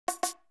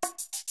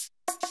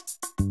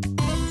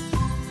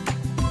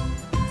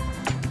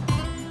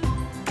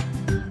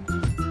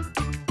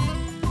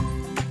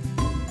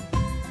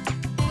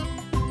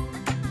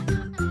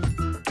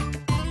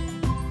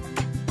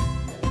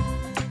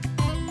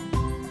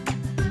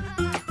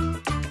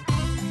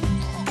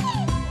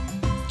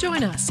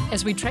Join us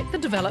as we track the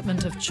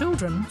development of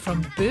children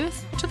from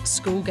birth to the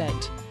school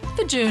gate.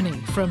 The journey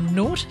from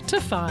Nought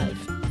to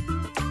 5.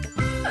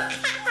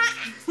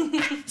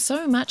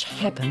 So much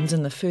happens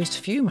in the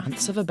first few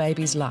months of a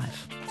baby's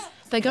life.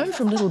 They go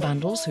from little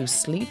bundles who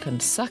sleep and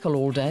suckle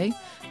all day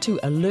to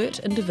alert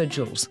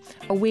individuals,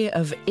 aware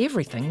of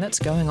everything that's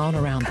going on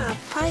around them.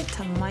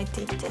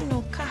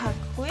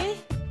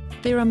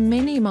 There are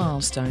many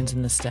milestones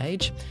in this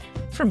stage,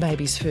 from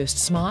baby's first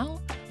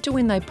smile to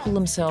when they pull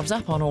themselves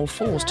up on all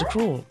fours to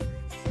crawl.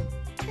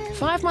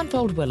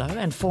 5-month-old Willow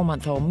and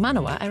 4-month-old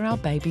Manawa are our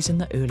babies in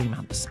the early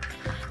months.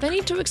 They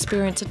need to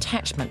experience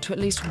attachment to at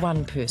least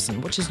one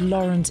person, which is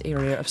Lauren's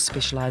area of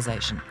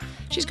specialisation.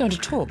 She's going to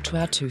talk to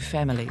our two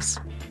families.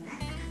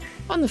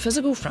 On the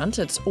physical front,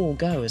 it's all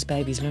go as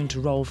babies learn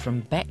to roll from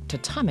back to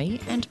tummy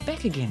and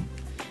back again.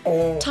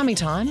 Tummy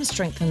time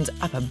strengthens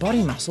upper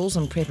body muscles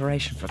in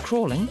preparation for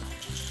crawling.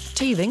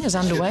 Teething is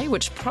underway,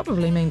 which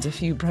probably means a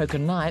few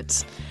broken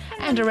nights.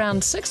 And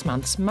around 6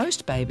 months,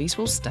 most babies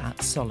will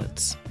start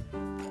solids.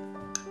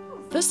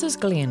 This is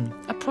Glenn,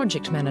 a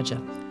project manager.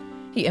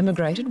 He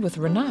immigrated with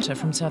Renata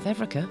from South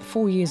Africa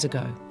 4 years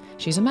ago.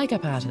 She's a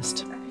makeup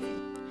artist.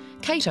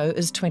 Kato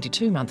is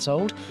 22 months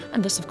old,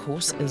 and this, of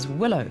course, is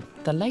Willow,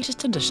 the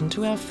latest addition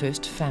to our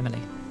first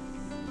family.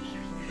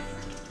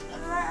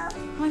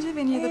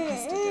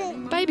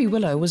 Baby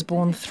Willow was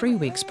born 3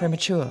 weeks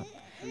premature.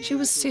 She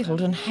was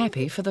settled and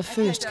happy for the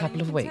first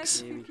couple of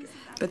weeks.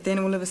 But then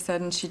all of a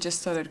sudden she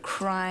just started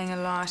crying a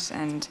lot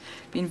and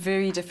being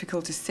very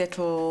difficult to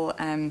settle,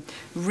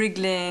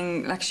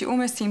 wriggling, like she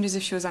almost seemed as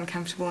if she was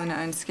uncomfortable in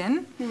her own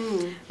skin.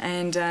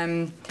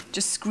 And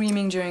just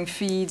screaming during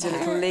feeds, her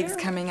little legs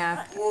coming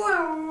up.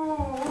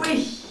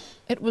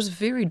 It was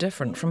very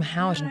different from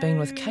how it had been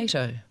with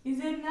Kato.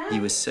 He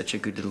was such a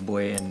good little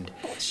boy, and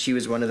she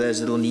was one of those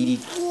little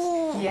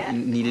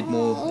needed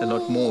more, a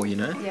lot more, you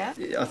know? Yeah.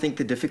 I think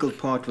the difficult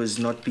part was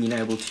not being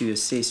able to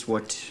assess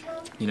what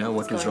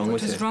was wrong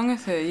with her. What was wrong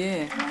with her,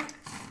 yeah.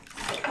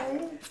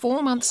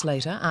 4 months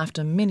later,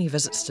 after many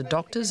visits to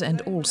doctors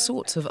and all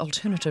sorts of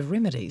alternative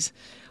remedies,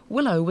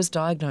 Willow was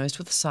diagnosed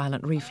with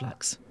silent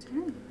reflux.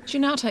 She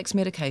now takes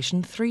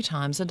medication 3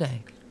 times a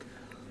day.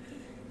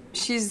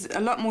 She's a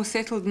lot more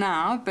settled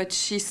now, but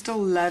she still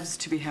loves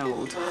to be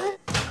held.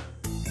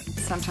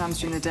 Sometimes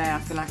during the day I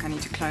feel like I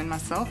need to clone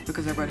myself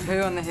because I've got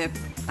her on the hip,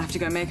 I have to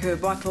go make her a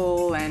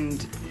bottle,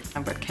 and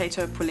I've got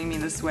Kato pulling me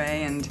this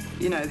way, and,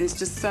 you know, there's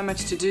just so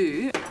much to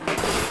do.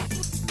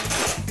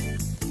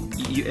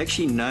 You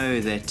actually know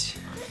that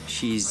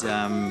she's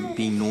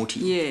being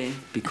naughty. Yeah.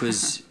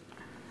 Because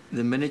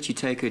the minute you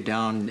take her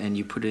down and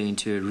you put her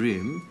into a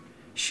room,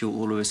 she'll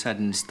all of a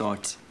sudden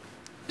start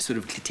sort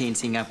of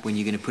tensing up when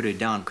you're going to put her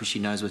down because she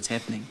knows what's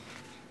happening.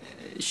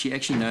 She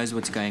actually knows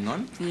what's going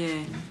on.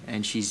 Yeah.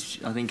 And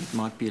I think it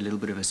might be a little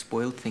bit of a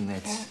spoiled thing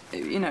that's...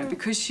 You know,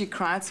 because she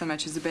cried so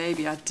much as a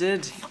baby, I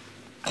did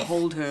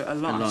hold her a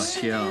lot. A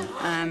lot, yeah.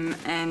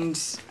 And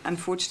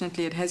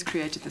unfortunately, it has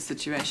created the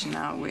situation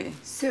now where...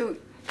 So,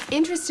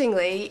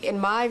 interestingly, in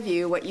my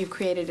view, what you've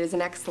created is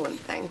an excellent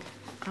thing.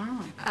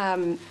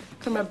 Oh.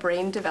 From a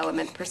brain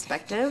development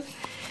perspective,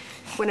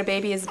 when a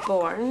baby is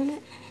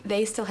born,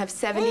 they still have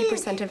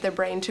 70% of their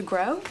brain to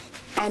grow,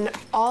 and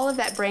all of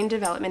that brain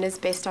development is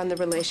based on the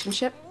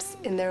relationships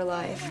in their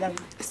life.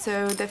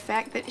 So the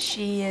fact that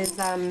she is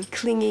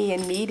clingy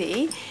and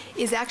needy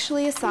is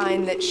actually a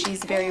sign that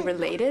she's very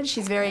related.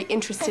 She's very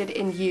interested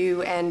in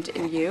you, and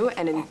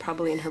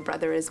probably in her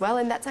brother as well,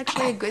 and that's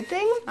actually a good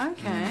thing.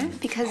 Okay.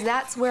 Because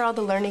that's where all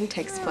the learning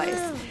takes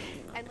place.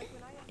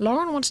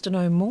 Lauren wants to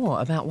know more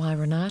about why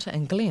Renata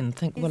and Glenn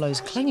think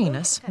Willow's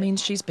clinginess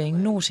means she's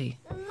being naughty.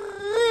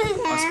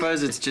 I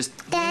suppose it's just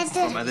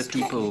from other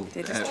people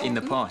in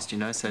the past, you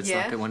know, so it's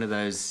like one of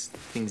those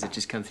things that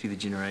just come through the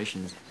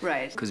generations.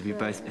 Right. Because we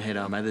both had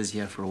our mothers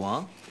here for a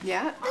while.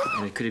 Yeah.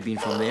 And it could have been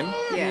from them.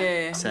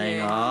 Yeah.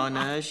 Saying, oh,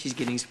 no, she's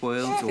getting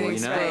spoiled, or,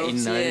 you know,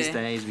 in those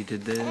days we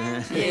did the...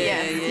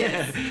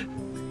 Yeah.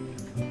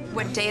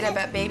 What data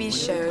about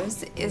babies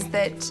shows is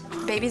that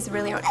babies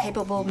really aren't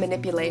capable of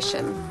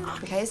manipulation,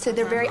 okay? So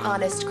they're very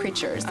honest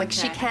creatures. Like,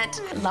 she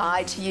can't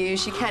lie to you,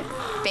 she can't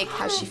fake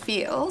how she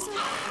feels.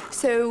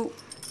 So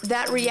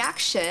that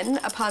reaction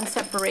upon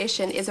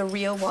separation is a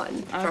real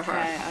one for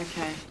her.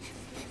 Okay.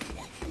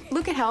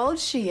 Look at how old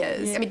she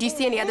is. I mean, do you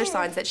see any other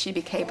signs that she'd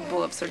be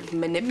capable of sort of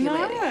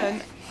manipulating? No.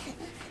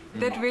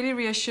 That really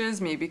reassures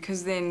me,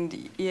 because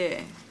then,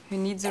 her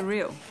needs are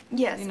real.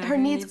 Yes, you know, her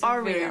needs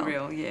are very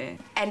real. Yeah.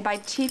 And by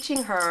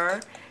teaching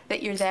her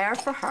that you're there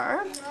for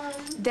her,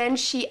 then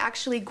she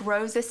actually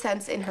grows a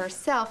sense in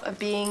herself of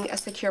being a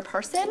secure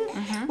person,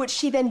 which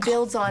she then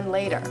builds on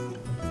later.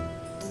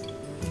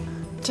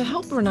 To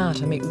help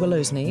Renata meet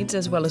Willow's needs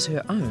as well as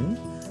her own,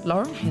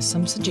 Lauren has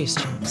some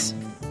suggestions.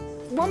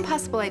 One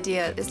possible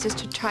idea is just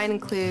to try and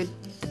include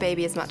the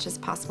baby as much as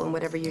possible in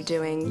whatever you're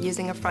doing,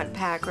 using a front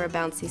pack or a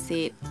bouncy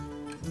seat.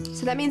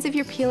 So that means if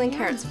you're peeling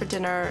carrots for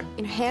dinner,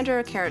 hand her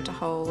a carrot to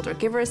hold, or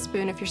give her a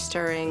spoon if you're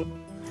stirring.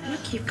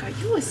 Look, you've got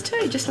yours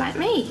too, just like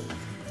me.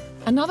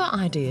 Another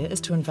idea is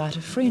to invite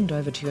a friend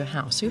over to your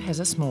house who has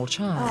a small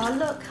child. Oh,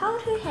 look,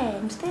 hold her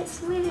hand.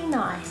 That's really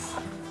nice.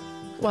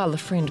 While the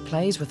friend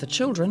plays with the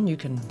children, you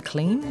can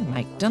clean,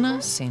 make dinner,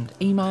 send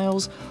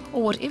emails,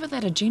 or whatever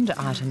that agenda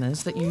item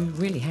is that you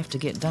really have to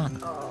get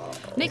done.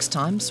 Next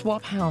time,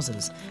 swap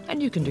houses,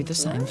 and you can do the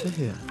same for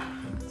her.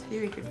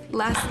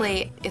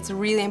 Lastly, it's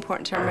really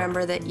important to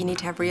remember that you need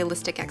to have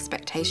realistic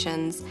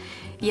expectations.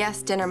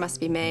 Yes, dinner must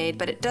be made,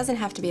 but it doesn't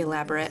have to be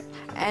elaborate.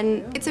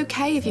 And it's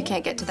okay if you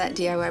can't get to that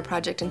DIY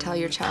project until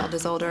your child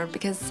is older,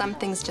 because some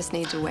things just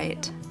need to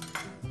wait.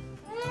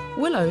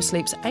 Willow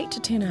sleeps 8 to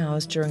 10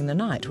 hours during the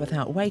night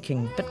without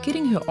waking, but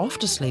getting her off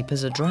to sleep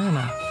is a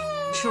drama.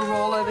 She'll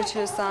roll over to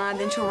her side,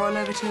 then she'll roll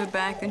over to her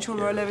back, then she'll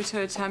roll over to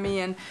her tummy,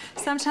 and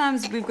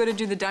sometimes we've got to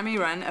do the dummy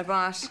run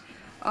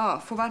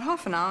for about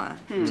half an hour.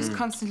 Just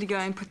constantly go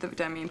and put the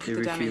dummy and put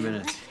the dummy. Every few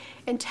minutes.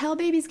 Until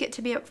babies get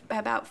to be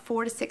about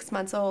 4 to 6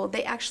 months old,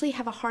 they actually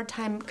have a hard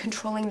time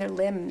controlling their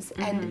limbs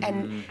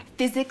and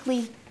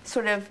physically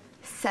sort of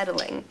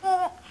settling.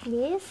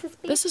 Yes,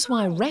 This is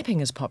why wrapping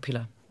is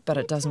popular, but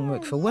it doesn't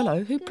work for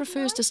Willow, who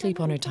prefers to sleep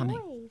on her tummy.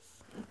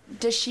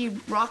 Does she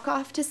rock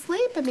off to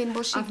sleep? I mean,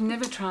 will she? I've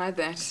never tried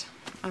that.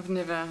 I've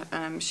never.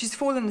 She's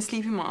fallen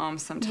asleep in my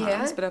arms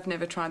sometimes, but I've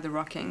never tried the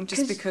rocking,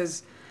 just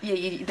because. Yeah,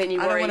 then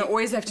you I worry. don't want to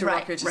always have to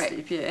rock her to right.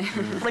 sleep. Yeah.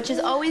 Which is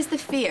always the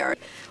fear.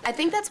 I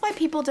think that's why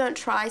people don't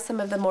try some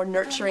of the more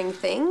nurturing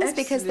things,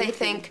 because they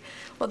think,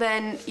 well,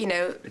 then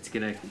It's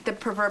gonna. the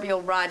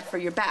proverbial rod for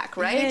your back,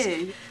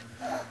 right?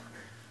 Yeah.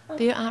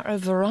 There are a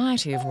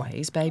variety of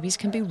ways babies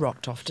can be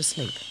rocked off to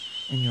sleep.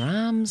 In your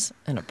arms,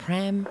 in a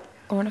pram,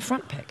 or in a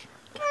front pack.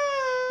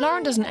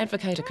 Lauren doesn't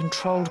advocate a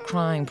controlled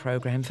crying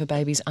program for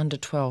babies under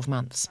 12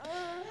 months,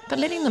 but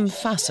letting them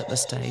fuss at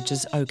this stage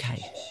is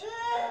okay.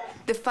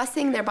 The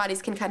fussing their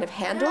bodies can kind of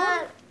handle,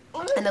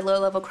 and the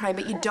low-level crying,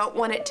 but you don't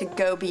want it to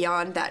go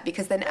beyond that,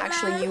 because then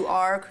actually you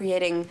are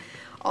creating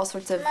all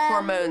sorts of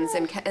hormones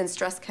and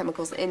stress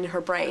chemicals in her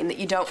brain that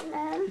you don't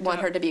want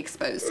her to be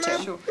exposed to.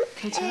 Sure.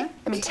 Okay,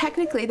 I mean,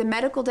 technically, the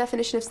medical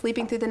definition of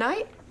sleeping through the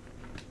night,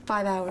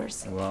 5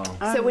 hours. Wow.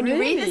 So when you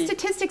read the really?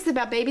 statistics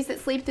about babies that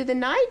sleep through the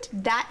night,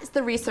 that's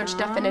the research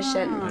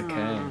definition.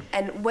 Okay.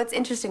 And what's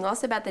interesting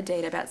also about the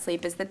data about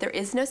sleep is that there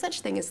is no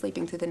such thing as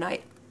sleeping through the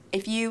night.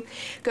 If you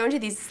go into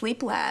these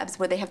sleep labs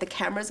where they have the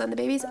cameras on the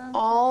babies,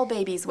 all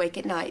babies wake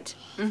at night.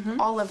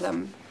 All of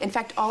them. In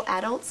fact, all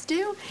adults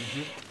do.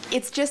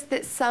 It's just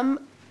that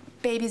some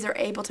babies are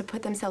able to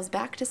put themselves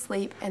back to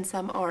sleep and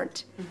some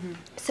aren't.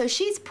 So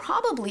she's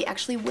probably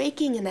actually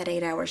waking in that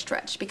 8-hour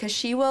stretch,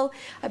 because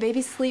a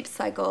baby's sleep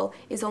cycle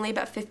is only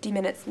about 50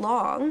 minutes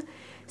long.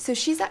 So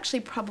she's actually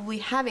probably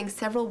having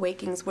several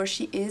wakings where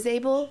she is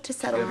able to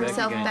settle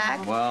herself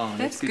back. Wow,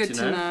 That's good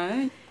to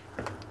know.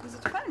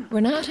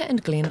 Renata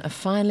and Glenn are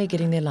finally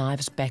getting their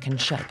lives back in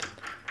shape.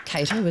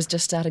 Kato has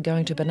just started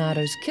going to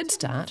Bernardo's Kid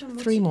Start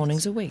 3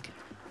 mornings a week.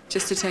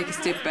 Just to take a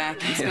step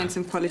back and spend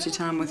some quality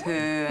time with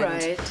her.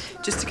 Right.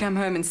 And just to come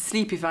home and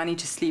sleep if I need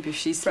to sleep, if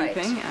she's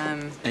sleeping.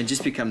 And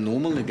just become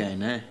normal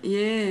again, eh?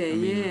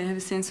 Yeah, have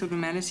a sense of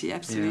normality,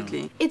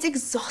 absolutely. It's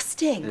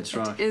exhausting. That's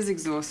right. It is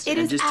exhausting. It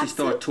is And just to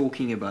start absolute-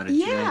 talking about it,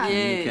 Yeah.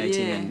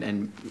 communicating Yeah.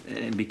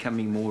 and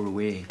becoming more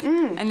aware.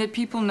 And let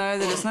people know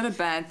that it's not a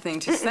bad thing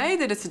to say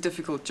that it's a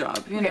difficult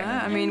job, you know?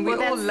 I mean, we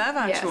Well, all that's- love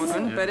our yes.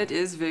 children, but it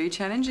is very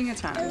challenging at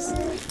times.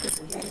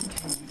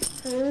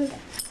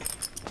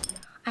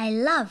 I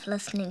love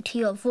listening to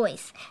your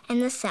voice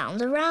and the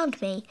sounds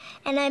around me,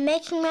 and I'm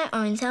making my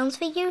own sounds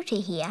for you to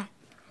hear.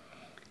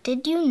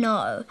 Did you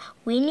know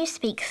when you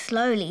speak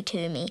slowly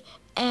to me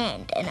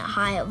and in a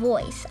higher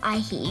voice, I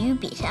hear you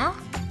better?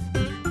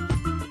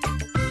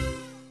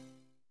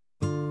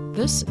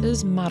 This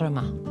is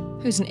Marama,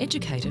 who's an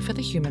educator for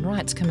the Human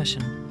Rights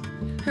Commission.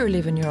 Her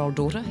 11-year-old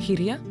daughter,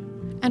 Hiria,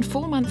 and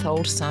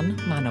 4-month-old son,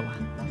 Manawa.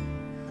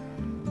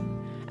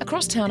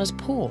 Across town is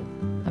Paul,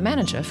 a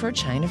manager for a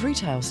chain of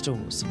retail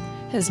stores.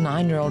 His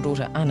 9-year-old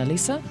daughter,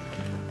 Annalisa,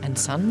 and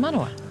son,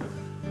 Manawa.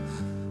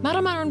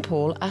 Marama and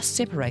Paul are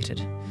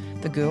separated.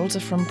 The girls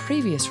are from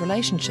previous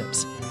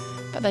relationships,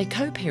 but they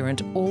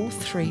co-parent all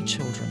 3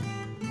 children.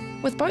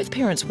 With both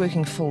parents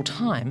working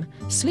full-time,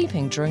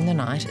 sleeping during the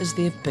night is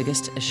their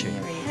biggest issue.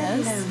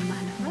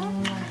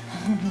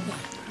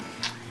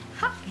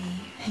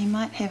 He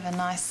might have a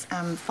nice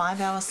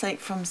 5-hour sleep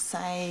from,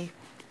 say,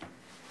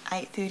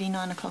 8:30,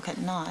 9 o'clock at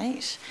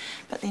night,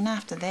 but then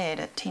after that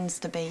it tends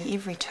to be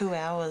every 2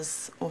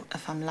 hours, or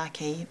if I'm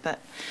lucky, but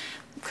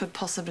could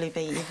possibly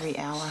be every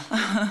hour.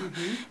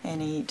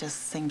 And he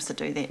just seems to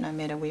do that no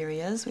matter where he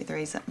is, whether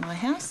he's at my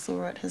house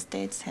or at his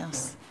dad's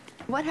house.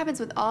 What happens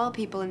with all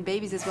people and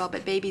babies as well,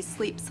 but babies'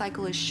 sleep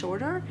cycle is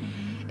shorter,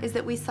 is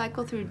that we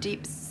cycle through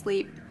deep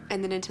sleep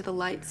and then into the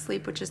light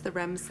sleep, which is the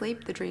REM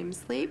sleep, the dream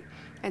sleep,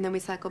 and then we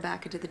cycle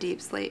back into the deep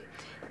sleep.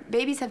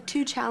 Babies have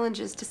 2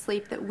 challenges to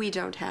sleep that we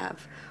don't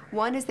have.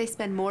 One is they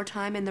spend more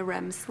time in the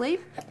REM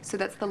sleep, so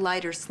that's the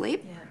lighter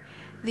sleep.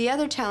 The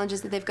other challenge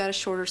is that they've got a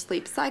shorter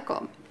sleep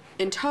cycle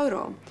in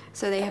total,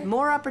 so they have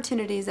more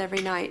opportunities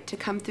every night to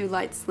come through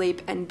light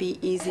sleep and be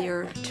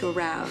easier to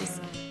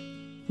arouse.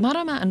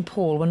 Marama and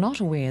Paul were not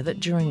aware that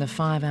during the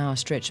 5-hour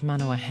stretch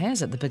Manoa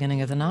has at the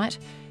beginning of the night,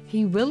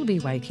 he will be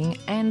waking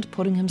and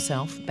putting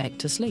himself back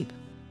to sleep.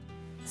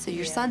 So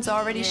your son's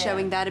already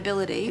showing that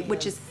ability,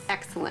 which is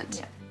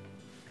excellent.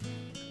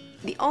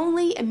 The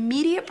only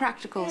immediate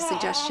practical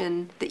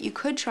suggestion that you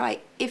could try,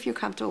 if you're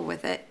comfortable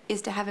with it,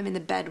 is to have him in the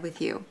bed with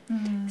you.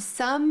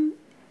 Some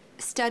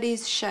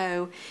studies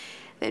show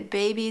that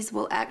babies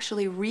will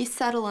actually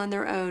resettle on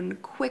their own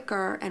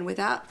quicker and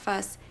without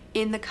fuss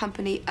in the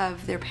company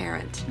of their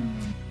parent.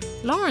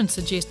 Lauren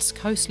suggests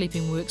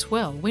co-sleeping works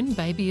well when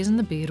baby is in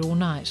the bed all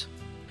night,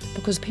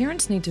 because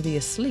parents need to be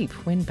asleep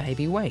when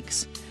baby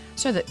wakes,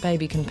 so that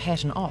baby can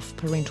pattern off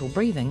parental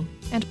breathing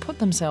and put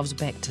themselves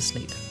back to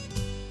sleep.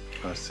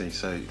 I see.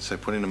 So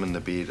putting them in the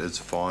bed is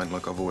fine.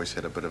 Like, I've always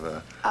had a bit of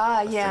a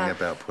thing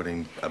about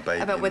putting a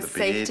baby in the bed. With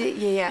safety,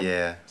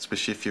 Yeah,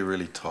 especially if you're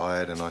really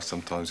tired, and I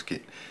sometimes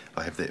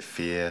I have that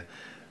fear,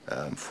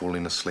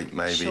 falling asleep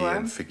maybe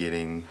and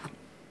forgetting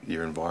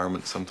your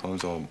environment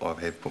sometimes. I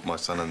have put my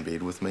son in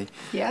bed with me.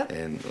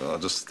 And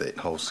just that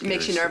whole scary...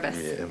 Makes you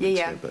nervous.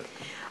 Yeah. But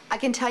I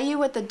can tell you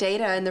what the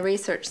data and the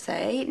research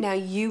say. Now,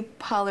 you,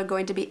 Paul, are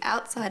going to be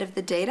outside of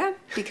the data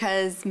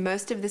because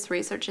most of this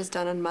research is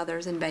done on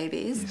mothers and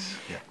babies.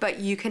 But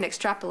you can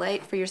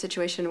extrapolate for your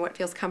situation what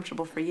feels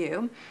comfortable for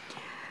you.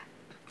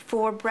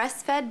 For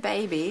breastfed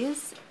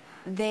babies,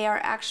 they are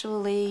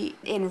actually,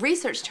 in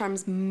research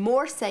terms,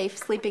 more safe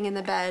sleeping in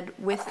the bed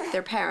with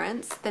their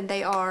parents than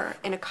they are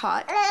in a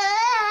cot,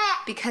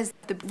 because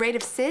the rate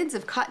of SIDS,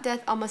 of cot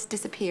death, almost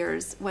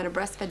disappears when a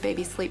breastfed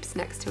baby sleeps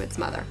next to its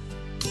mother.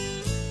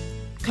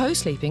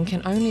 Co-sleeping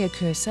can only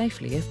occur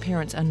safely if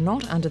parents are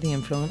not under the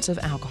influence of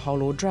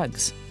alcohol or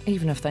drugs,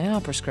 even if they are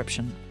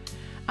prescription.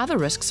 Other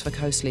risks for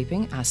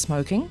co-sleeping are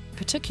smoking,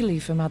 particularly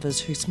for mothers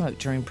who smoke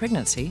during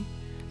pregnancy,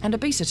 and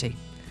obesity.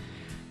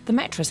 The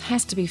mattress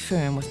has to be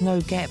firm with no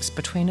gaps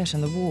between it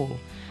and the wall,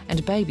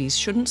 and babies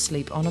shouldn't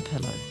sleep on a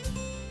pillow.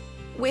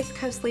 With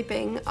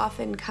co-sleeping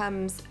often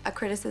comes a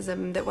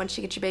criticism that once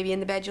you get your baby in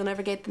the bed, you'll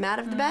never get them out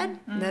of the bed.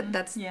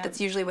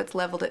 That's usually what's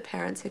leveled at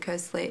parents who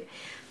co-sleep.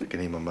 I can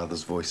hear my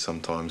mother's voice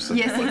sometimes.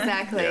 Yes,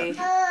 exactly.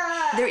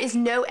 There is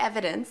no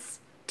evidence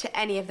to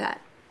any of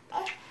that.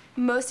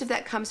 Most of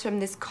that comes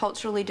from this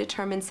culturally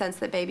determined sense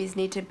that babies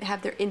need to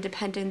have their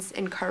independence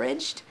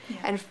encouraged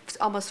and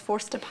almost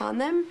forced upon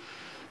them.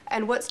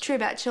 And what's true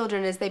about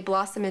children is they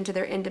blossom into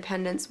their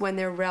independence when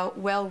they're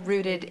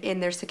well-rooted in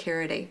their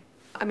security.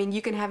 I mean,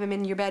 you can have him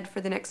in your bed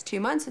for the next 2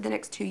 months or the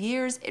next 2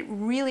 years. It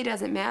really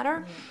doesn't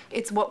matter.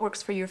 It's what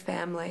works for your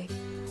family.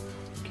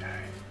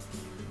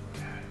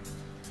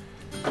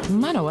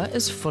 Manoa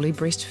is fully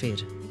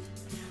breastfed.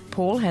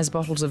 Paul has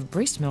bottles of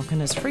breast milk in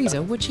his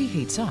freezer, which he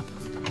heats up.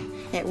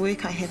 At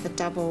work, I have a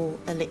double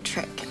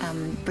electric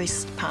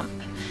breast pump,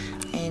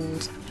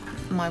 and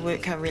my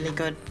work are really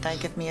good. They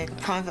give me a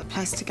private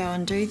place to go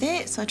and do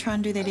that, so I try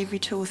and do that every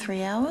 2 or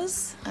 3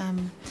 hours.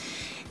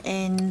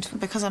 And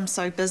because I'm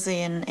so busy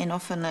and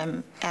often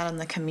I'm out in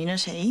the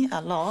community a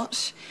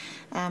lot,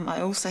 I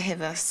also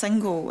have a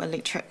single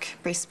electric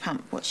breast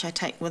pump which I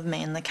take with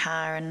me in the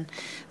car, and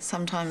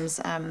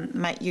sometimes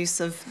make use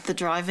of the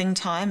driving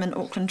time in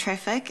Auckland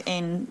traffic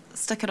and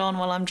stick it on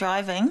while I'm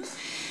driving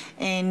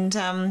and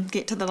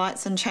get to the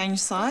lights and change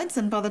sides,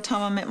 and by the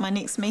time I'm at my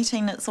next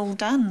meeting it's all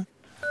done.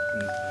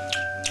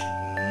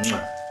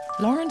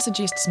 Lauren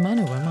suggests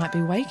Manoa might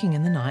be waking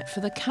in the night for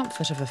the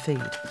comfort of a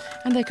feed,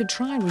 and they could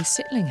try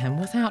resettling him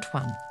without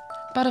one.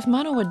 But if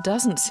Manoa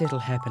doesn't settle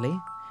happily,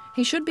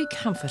 he should be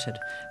comforted,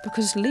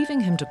 because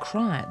leaving him to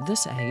cry at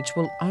this age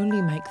will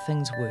only make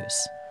things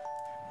worse.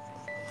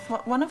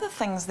 One of the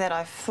things that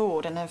I've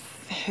thought and have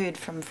heard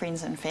from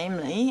friends and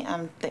family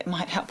that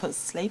might help with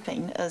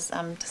sleeping is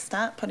to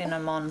start putting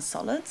him on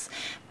solids,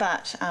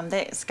 but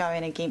that's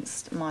going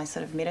against my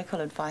sort of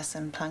medical advice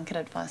and blanket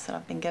advice that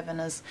I've been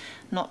given is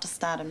not to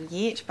start him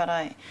yet,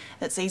 but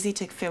it's easy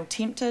to feel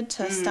tempted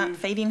to start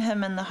feeding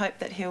him in the hope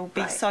that he'll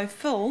be so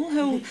full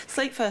he'll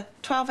sleep for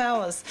 12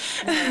 hours.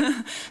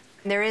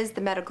 There is the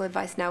medical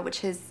advice now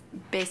which has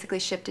basically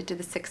shifted to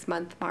the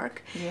 6-month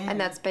mark, and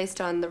that's based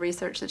on the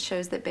research that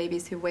shows that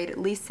babies who wait at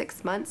least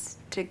 6 months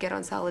to get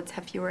on solids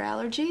have fewer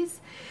allergies,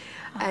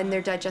 and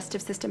their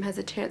digestive system has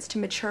a chance to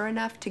mature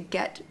enough to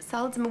get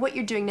solids. I mean, what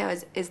you're doing now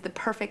is the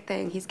perfect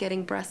thing. He's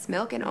getting breast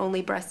milk and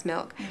only breast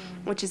milk,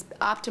 which is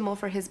optimal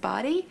for his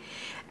body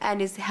and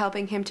is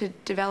helping him to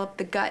develop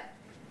the gut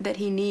that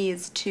he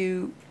needs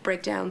to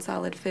break down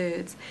solid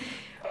foods.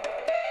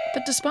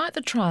 But despite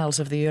the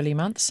trials of the early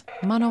months,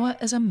 Manoa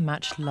is a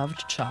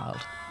much-loved child.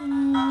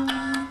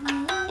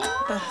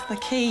 The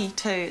key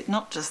to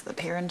not just the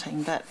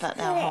parenting, but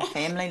our whole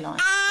family life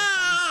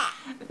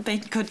is be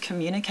good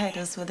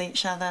communicators with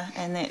each other,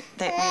 and that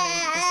really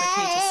is the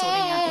key to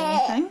sorting out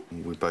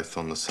anything. We're both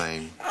on the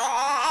same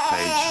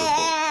page with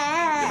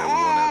what we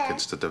want our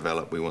kids to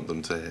develop. We want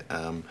them to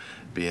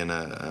be in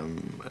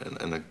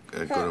a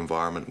good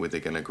environment where they're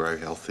going to grow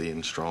healthy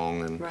and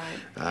strong,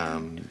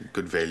 and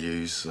good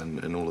values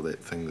and all of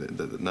that thing.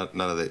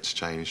 None of that's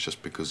changed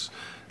just because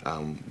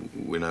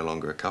we're no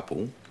longer a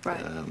couple.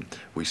 Right.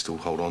 We still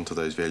hold on to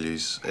those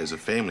values as a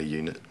family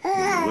unit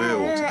when we're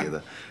all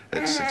together.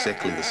 It's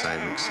exactly the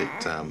same,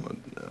 except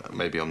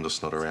maybe I'm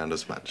just not around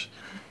as much.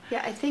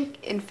 Yeah, I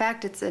think, in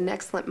fact, it's an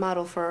excellent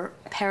model for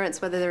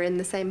parents, whether they're in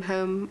the same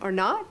home or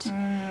not.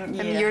 I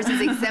mean, yours is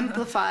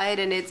exemplified,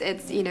 and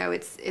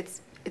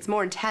it's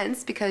more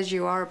intense because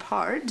you are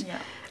apart.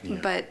 Yeah.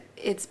 But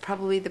it's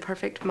probably the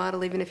perfect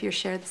model, even if you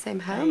share the same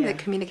home. The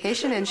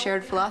communication and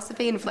shared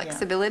philosophy and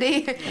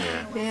flexibility.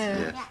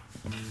 Yeah.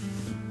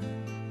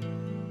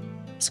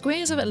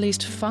 Squares of at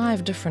least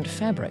 5 different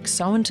fabrics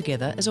sewn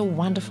together is a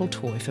wonderful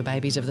toy for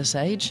babies of this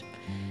age.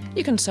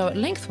 You can sew it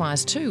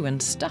lengthwise too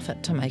and stuff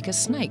it to make a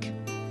snake.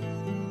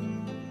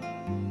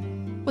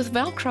 With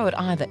Velcro at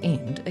either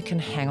end, it can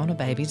hang on a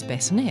baby's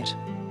bassinet,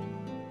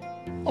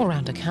 or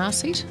round a car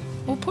seat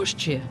or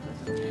pushchair,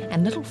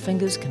 and little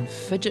fingers can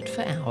fidget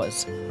for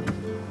hours.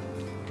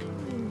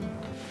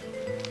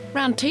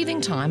 Round teething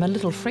time, a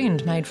little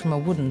friend made from a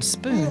wooden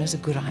spoon is a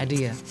good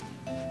idea.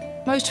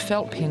 Most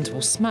felt pens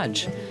will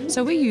smudge,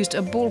 so we used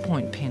a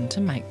ballpoint pen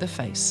to make the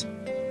face.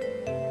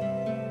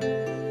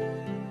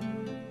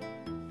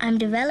 I'm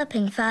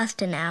developing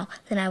faster now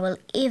than I will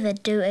ever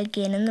do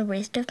again in the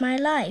rest of my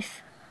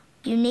life.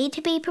 You need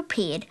to be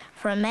prepared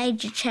for a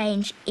major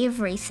change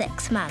every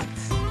 6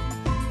 months.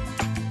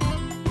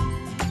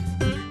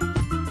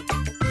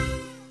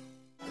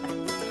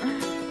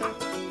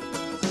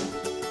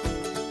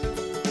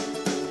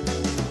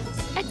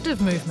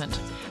 Active movement,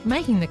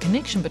 making the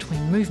connection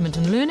between movement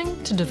and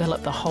learning to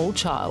develop the whole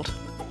child.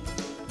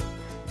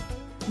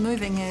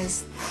 Moving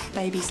is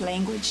baby's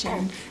language,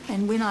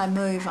 and when I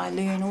move I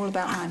learn all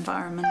about my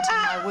environment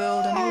and my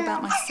world and all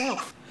about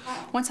myself.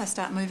 Once I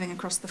start moving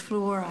across the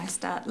floor, I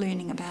start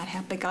learning about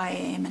how big I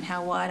am and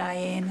how wide I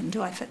am and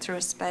do I fit through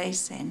a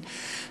space, and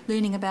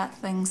learning about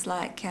things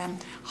like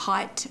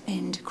height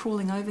and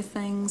crawling over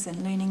things,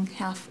 and learning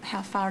how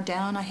far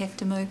down I have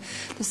to move.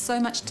 There's so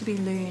much to be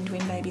learned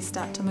when babies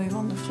start to move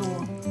on the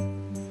floor.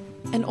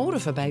 In order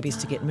for babies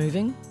to get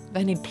moving,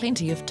 they need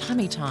plenty of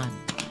tummy time.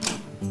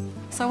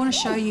 So I want to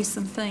show you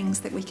some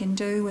things that we can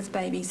do with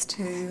babies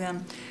to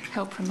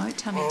help promote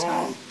tummy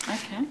time.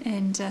 Okay.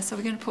 And so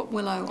we're going to put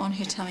Willow on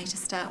her tummy to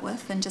start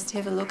with, and just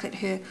have a look at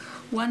her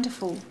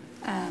wonderful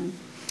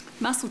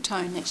muscle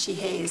tone that she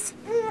has.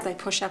 They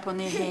push up on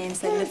their hands,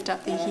 they lift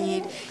up their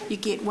head, you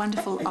get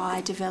wonderful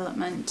eye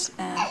development,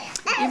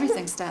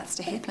 everything starts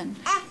to happen.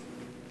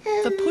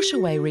 The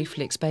push-away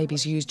reflex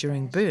babies use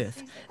during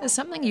birth is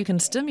something you can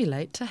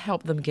stimulate to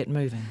help them get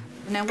moving.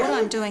 Now what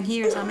I'm doing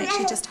here is I'm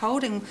actually just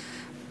holding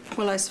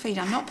Willow's feet.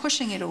 I'm not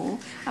pushing at all,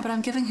 but I'm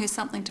giving her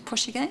something to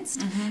push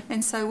against.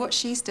 And so what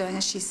she's doing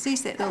is she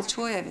sees that little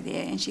toy over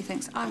there and she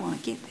thinks, I want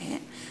to get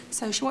that.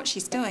 So what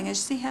she's doing is,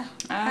 see how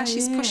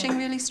she's pushing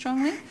really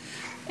strongly?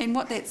 And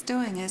what that's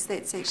doing is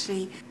that's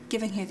actually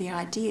giving her the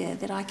idea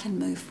that I can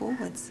move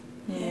forwards.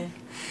 Yeah.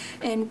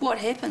 And what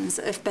happens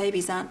if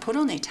babies aren't put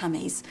on their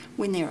tummies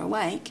when they're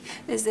awake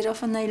is that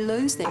often they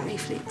lose that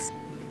reflex.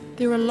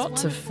 There are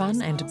lots of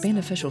fun and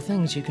beneficial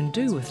things you can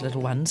do with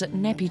little ones at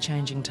nappy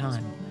changing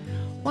time.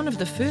 One of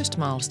the first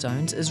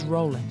milestones is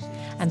rolling,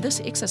 and this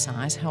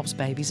exercise helps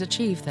babies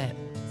achieve that.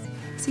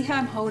 See how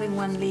I'm holding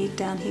one leg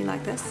down here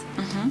like this?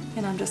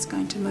 And I'm just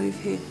going to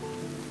move her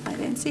like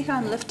that. And see how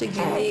I'm lifting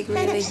her leg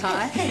really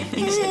high?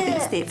 And she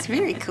thinks that's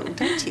very cool,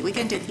 don't you? We're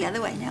going to do it the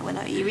other way now,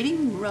 Willow. Are you ready?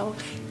 Roll.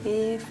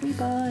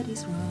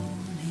 Everybody's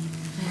rolling,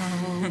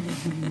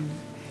 rolling.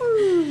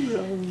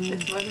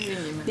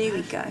 There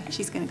we go.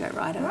 She's going to go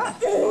right over.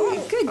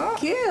 Oh, good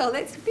girl.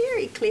 That's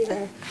very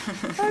clever.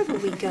 Over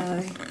we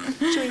go.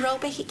 Shall we roll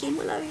back again,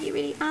 Willow? Are you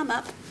ready? Arm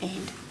up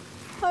and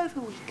over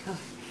we go.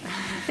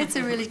 It's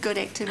a really good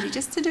activity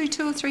just to do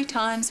 2 or 3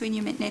 times when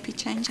you're nappy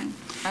changing.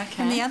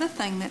 Okay. And the other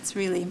thing that's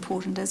really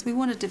important is we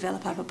want to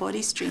develop upper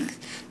body strength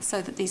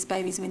so that these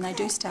babies, when they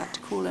do start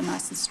to crawl, are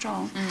nice and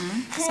strong.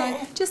 So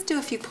just do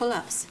a few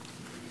pull-ups.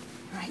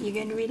 Right, you're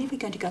going to ready? We're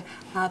going to go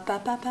up,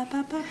 up, up, up,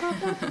 up, up,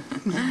 up, up.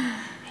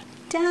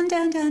 Down,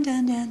 down, down,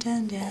 down, down,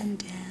 down, down,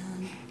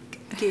 down.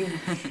 Good.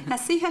 Now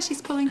see how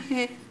she's pulling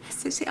her.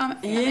 So see, I'm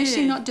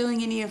actually not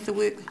doing any of the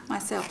work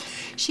myself.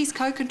 She's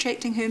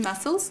co-contracting her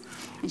muscles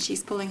and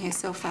she's pulling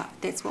herself up.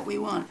 That's what we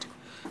want.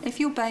 If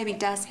your baby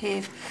does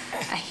have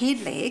a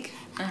head lag,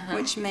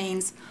 which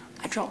means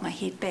I drop my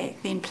head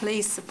back, then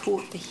please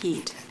support the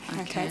head.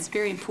 Okay, it's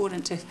very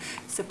important to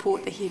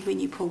support the head when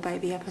you pull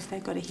baby up if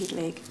they've got a head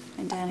lag,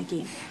 and down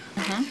again.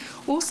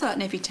 Also at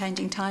nappy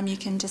changing time you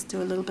can just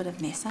do a little bit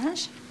of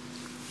massage.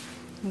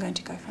 I'm going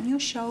to go from your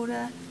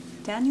shoulder,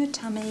 down your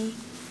tummy,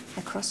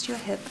 across your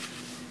hip,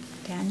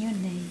 down your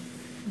knee,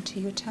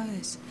 into your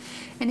toes.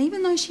 And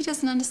even though she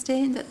doesn't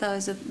understand that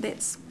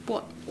that's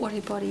what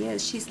her body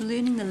is, she's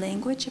learning the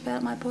language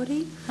about my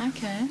body.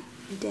 Okay.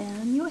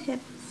 Down your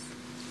hips,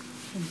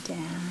 and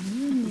down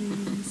your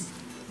knees,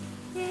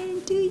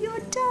 And do your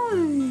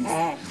toes.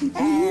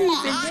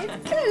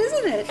 That's good,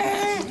 isn't it?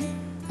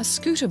 A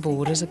scooter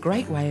board is a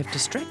great way of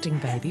distracting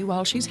baby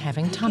while she's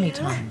having tummy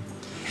time.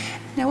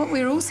 Now what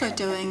we're also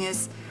doing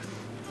is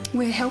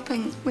we're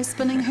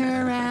spinning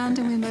her around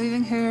and we're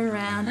moving her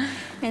around,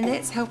 and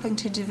that's helping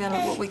to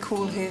develop what we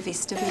call her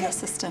vestibular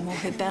system or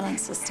her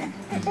balance system.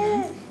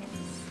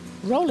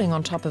 Rolling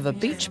on top of a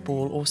beach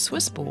ball or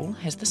Swiss ball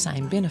has the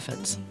same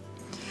benefits.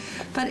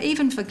 But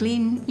even for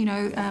Glenn, you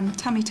know,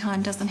 tummy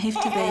time doesn't have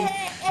to be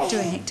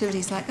doing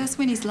activities like this.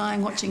 When he's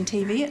lying watching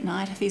TV at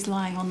night, if he's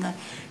lying on the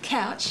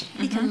couch,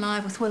 he can lie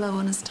with Willow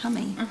on his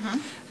tummy.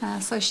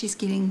 So she's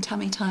getting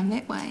tummy time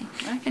that way.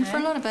 And for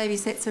a lot of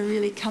babies, that's a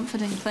really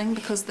comforting thing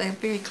because they're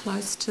very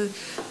close to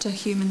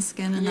human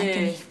skin and they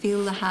can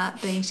feel the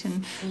heartbeat,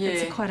 and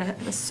it's quite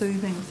a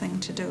soothing thing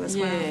to do as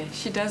well. Yeah,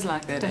 she does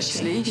like that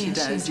actually. She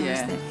does, enjoys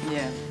yeah. that.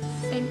 Yeah.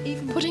 And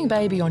even Putting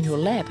baby on your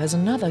lap is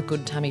another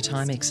good tummy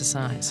time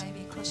exercise.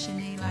 maybe across your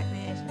knee like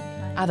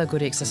that. Other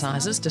good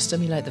exercises to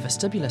stimulate the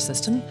vestibular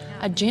system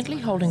are gently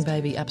holding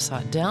baby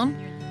upside down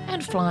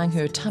and flying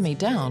her tummy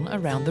down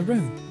around the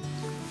room.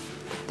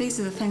 These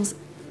are the things,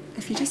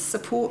 if you just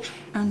support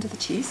under the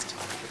chest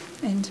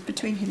and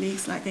between her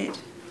legs like that,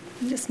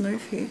 and just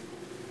move her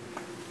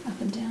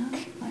up and down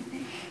like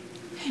that.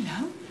 You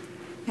know.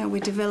 Now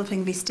we're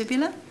developing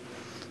vestibular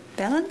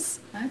balance.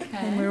 Okay.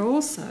 And we're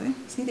also,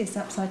 see this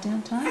upside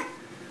down time?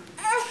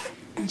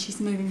 And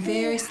she's moving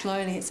very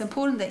slowly. It's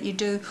important that you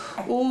do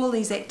all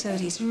these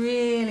activities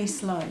really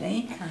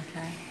slowly.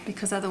 Okay.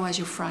 Because otherwise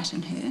you'll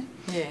frighten her.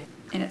 Yeah.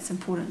 And it's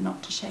important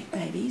not to shake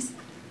babies.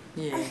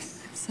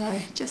 Yes. So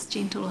just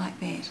gentle like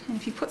that. And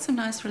if you put some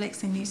nice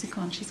relaxing music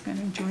on, she's going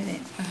to enjoy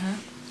that.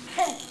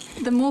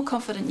 The more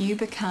confident you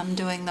become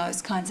doing those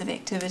kinds of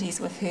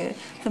activities with her,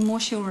 the more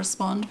she'll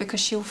respond because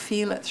she'll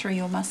feel it through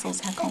your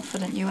muscles how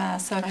confident you are.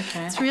 So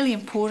it's really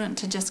important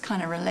to just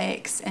kind of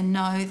relax and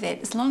know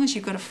that as long as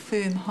you've got a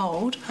firm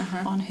hold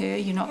on her,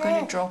 you're not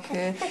going to drop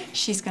her,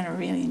 she's going to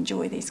really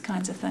enjoy these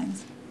kinds of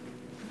things.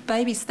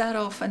 Babies start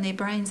off and their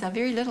brains are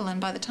very little, and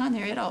by the time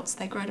they're adults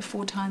they grow to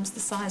 4 times the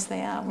size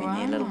they are when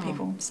they're little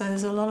people. So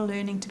there's a lot of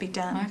learning to be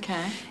done.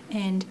 Okay.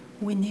 And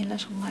when they're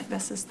little like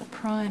this is the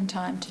prime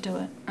time to do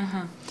it.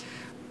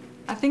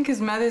 I think as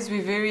mothers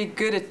we're very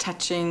good at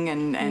touching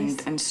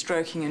and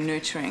stroking and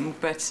nurturing,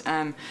 but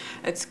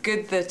it's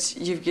good that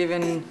you've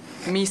given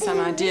me some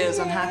ideas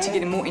on how to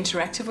get more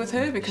interactive with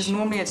her, because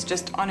normally it's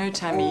just on her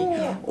tummy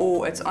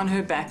or it's on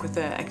her back with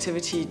the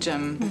activity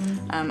gym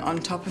on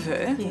top of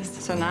her.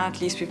 So now at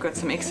least we've got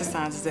some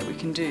exercises that we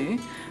can do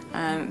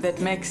that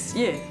makes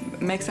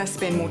us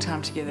spend more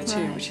time together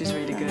too, which is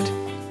really good.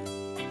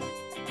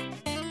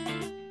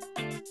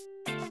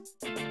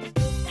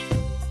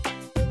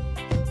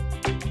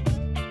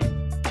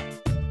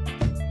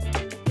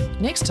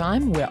 Next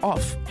time, we're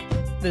off.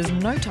 There's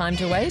no time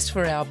to waste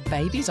for our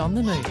babies on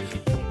the move.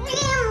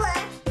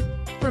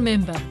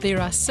 Remember, there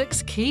are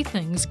 6 key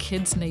things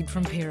kids need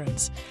from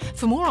parents.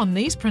 For more on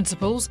these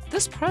principles,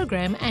 this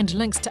program and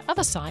links to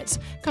other sites,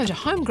 go to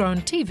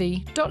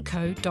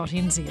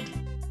homegrowntv.co.nz.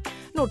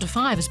 Nought to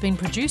Five has been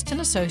produced in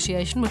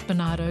association with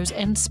Barnardo's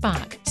and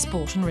Spark,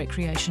 Sport and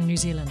Recreation New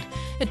Zealand.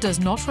 It does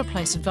not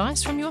replace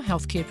advice from your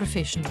healthcare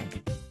professional.